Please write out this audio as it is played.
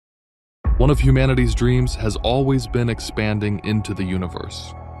One of humanity's dreams has always been expanding into the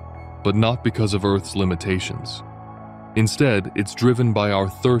universe, but not because of Earth's limitations. Instead, it's driven by our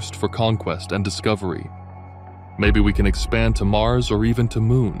thirst for conquest and discovery. Maybe we can expand to Mars or even to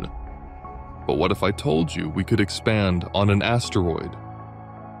Moon. But what if I told you we could expand on an asteroid?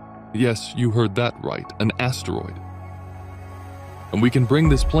 Yes, you heard that right, an asteroid. And we can bring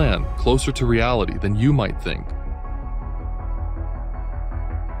this plan closer to reality than you might think.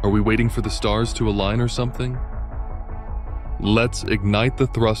 Are we waiting for the stars to align or something? Let's ignite the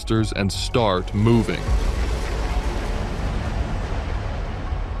thrusters and start moving.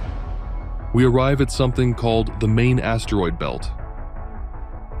 We arrive at something called the main asteroid belt,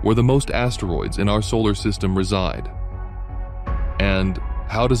 where the most asteroids in our solar system reside. And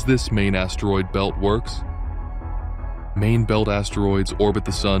how does this main asteroid belt works? Main belt asteroids orbit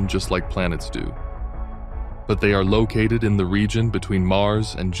the Sun just like planets do, but they are located in the region between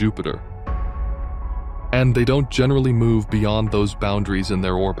Mars and Jupiter. And they don't generally move beyond those boundaries in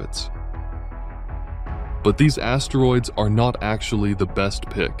their orbits. But these asteroids are not actually the best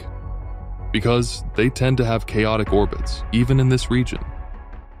pick, because they tend to have chaotic orbits, even in this region.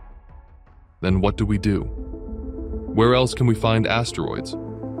 Then what do we do? Where else can we find asteroids?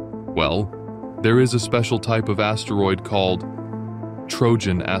 Well, there is a special type of asteroid called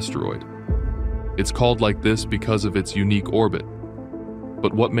Trojan asteroid. It's called like this because of its unique orbit.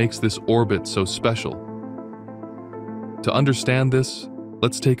 But what makes this orbit so special? To understand this,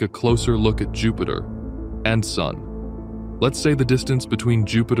 let's take a closer look at Jupiter and Sun. Let's say the distance between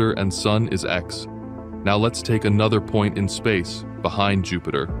Jupiter and Sun is x. Now let's take another point in space behind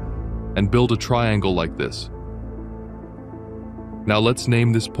Jupiter and build a triangle like this. Now let's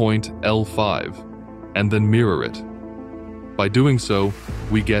name this point L5 and then mirror it. By doing so,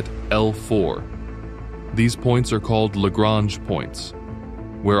 we get L4. These points are called Lagrange points,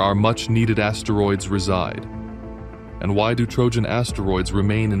 where our much-needed asteroids reside. And why do Trojan asteroids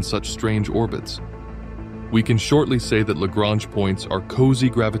remain in such strange orbits? We can shortly say that Lagrange points are cozy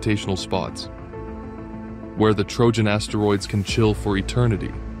gravitational spots, where the Trojan asteroids can chill for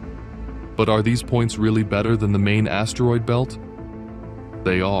eternity. But are these points really better than the main asteroid belt?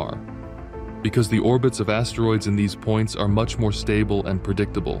 They are, because the orbits of asteroids in these points are much more stable and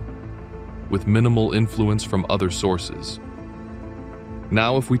predictable, with minimal influence from other sources.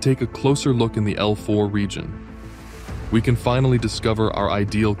 Now, if we take a closer look in the L4 region, we can finally discover our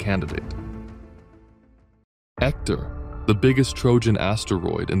ideal candidate. Hektor, the biggest Trojan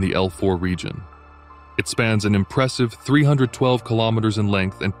asteroid in the L4 region. It spans an impressive 312 kilometers in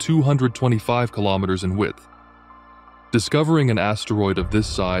length and 225 kilometers in width. Discovering an asteroid of this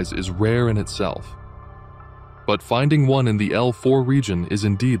size is rare in itself, but finding one in the L4 region is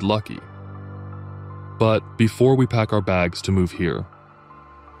indeed lucky. But before we pack our bags to move here,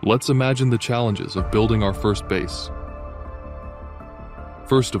 let's imagine the challenges of building our first base.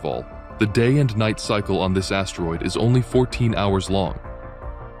 First of all, the day and night cycle on this asteroid is only 14 hours long,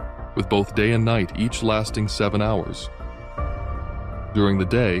 with both day and night each lasting 7 hours. During the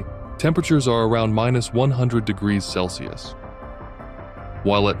day, temperatures are around -100 degrees Celsius,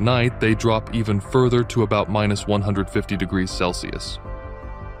 while at night they drop even further to about -150 degrees Celsius.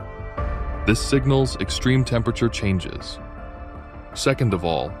 This signals extreme temperature changes. Second of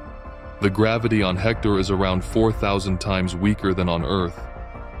all, the gravity on Hektor is around 4,000 times weaker than on Earth,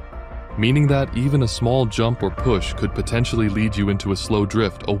 meaning that even a small jump or push could potentially lead you into a slow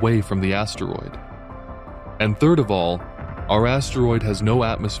drift away from the asteroid. And third of all, our asteroid has no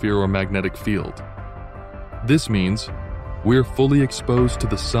atmosphere or magnetic field. This means we're fully exposed to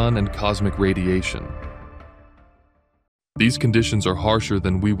the sun and cosmic radiation. These conditions are harsher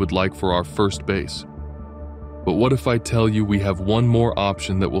than we would like for our first base. But what if I tell you we have one more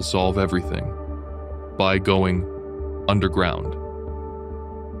option that will solve everything? By going underground.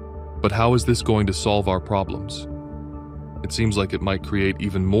 But how is this going to solve our problems? It seems like it might create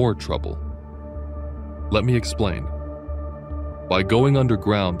even more trouble. Let me explain. By going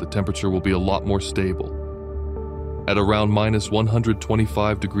underground, the temperature will be a lot more stable, at around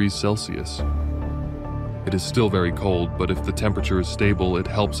 -125 degrees Celsius. It is still very cold, but if the temperature is stable, it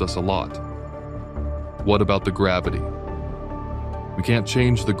helps us a lot. What about the gravity? We can't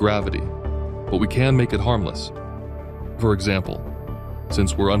change the gravity, but we can make it harmless. For example,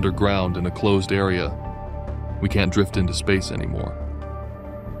 since we're underground in a closed area, we can't drift into space anymore.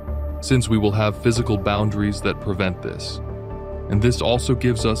 Since we will have physical boundaries that prevent this, and this also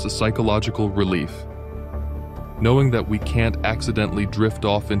gives us a psychological relief, knowing that we can't accidentally drift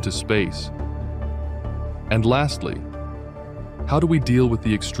off into space. And lastly, how do we deal with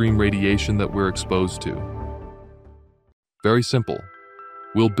the extreme radiation that we're exposed to? Very simple.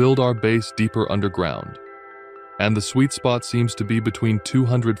 we'll build our base deeper underground, and the sweet spot seems to be between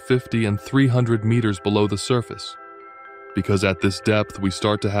 250 and 300 meters below the surface, because at this depth we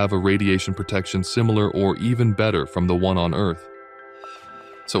start to have a radiation protection similar or even better from the one on Earth.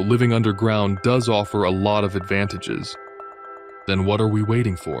 So living underground does offer a lot of advantages. Then what are we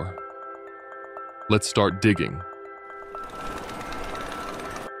waiting for? Let's start digging.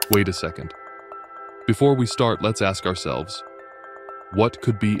 Wait a second. Before we start, let's ask ourselves, what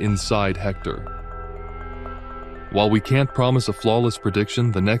could be inside Hektor? While we can't promise a flawless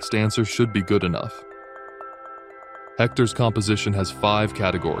prediction, the next answer should be good enough. Hektor's composition has 5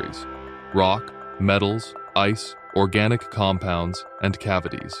 categories: rock, metals, ice, organic compounds, and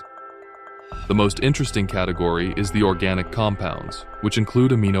cavities. The most interesting category is the organic compounds, which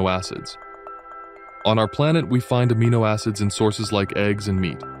include amino acids. On our planet, we find amino acids in sources like eggs and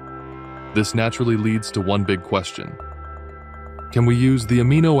meat. This naturally leads to one big question. Can we use the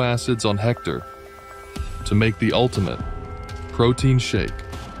amino acids on Hektor to make the ultimate protein shake?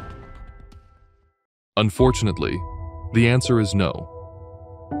 Unfortunately, the answer is no.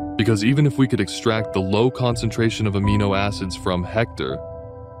 Because even if we could extract the low concentration of amino acids from Hektor,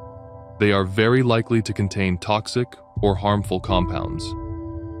 they are very likely to contain toxic or harmful compounds.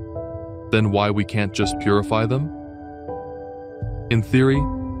 Then why we can't just purify them? In theory,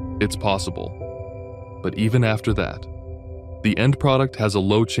 it's possible. But even after that, the end product has a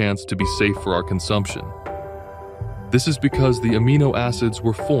low chance to be safe for our consumption. This is because the amino acids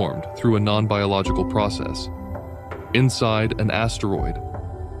were formed through a non-biological process inside an asteroid.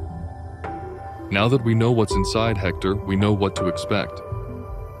 Now that we know what's inside Hektor, we know what to expect.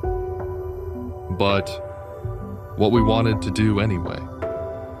 But what we wanted to do anyway.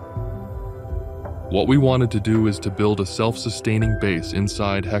 What we wanted to do is to build a self-sustaining base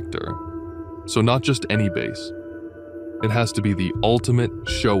inside Hektor. So not just any base. It has to be the ultimate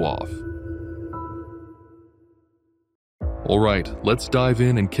show-off. Alright, let's dive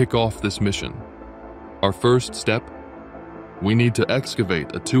in and kick off this mission. Our first step, we need to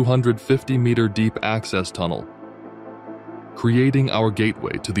excavate a 250-meter deep access tunnel, creating our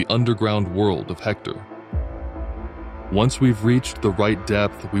gateway to the underground world of Hektor. Once we've reached the right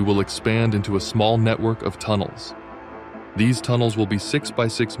depth, we will expand into a small network of tunnels. These tunnels will be 6 by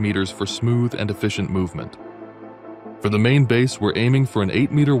 6 meters for smooth and efficient movement. For the main base, we're aiming for an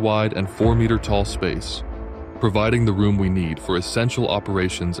 8-meter wide and 4-meter tall space, providing the room we need for essential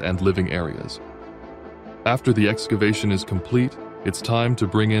operations and living areas. After the excavation is complete, it's time to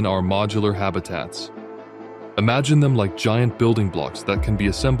bring in our modular habitats. Imagine them like giant building blocks that can be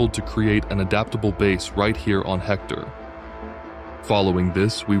assembled to create an adaptable base right here on Hektor. Following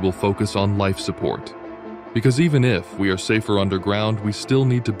this, we will focus on life support. Because even if we are safer underground, we still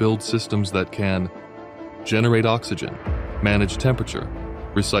need to build systems that can generate oxygen, manage temperature,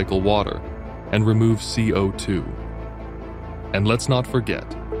 recycle water, and remove CO2. And let's not forget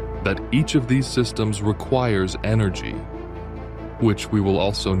that each of these systems requires energy, which we will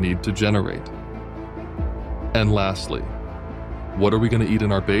also need to generate. And lastly, what are we going to eat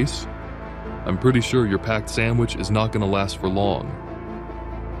in our base? I'm pretty sure your packed sandwich is not going to last for long.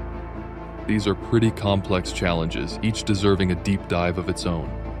 These are pretty complex challenges, each deserving a deep dive of its own.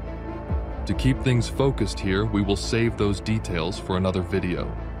 To keep things focused here, we will save those details for another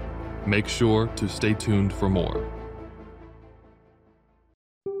video. Make sure to stay tuned for more.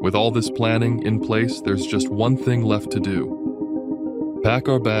 With all this planning in place, there's just one thing left to do. Pack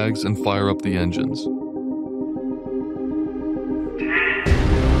our bags and fire up the engines. 10,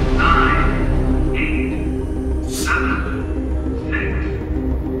 9, 8, 7,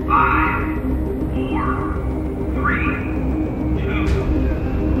 6, 5, 4, 3,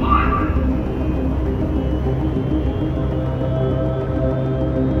 2, 1.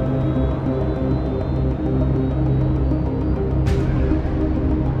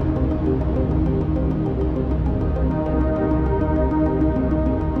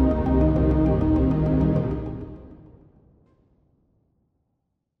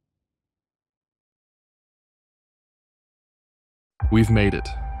 We've made it,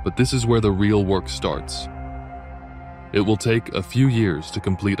 but this is where the real work starts. It will take a few years to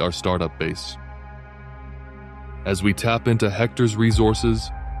complete our startup base. As we tap into Hektor's resources,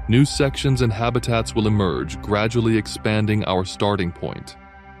 new sections and habitats will emerge, gradually expanding our starting point.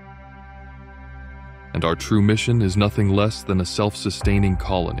 And our true mission is nothing less than a self-sustaining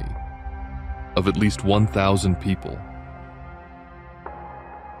colony of at least 1,000 people.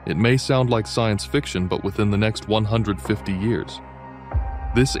 It may sound like science fiction, but within the next 150 years,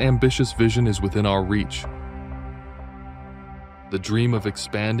 this ambitious vision is within our reach. The dream of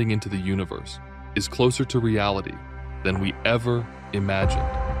expanding into the universe is closer to reality than we ever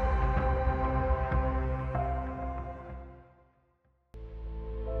imagined.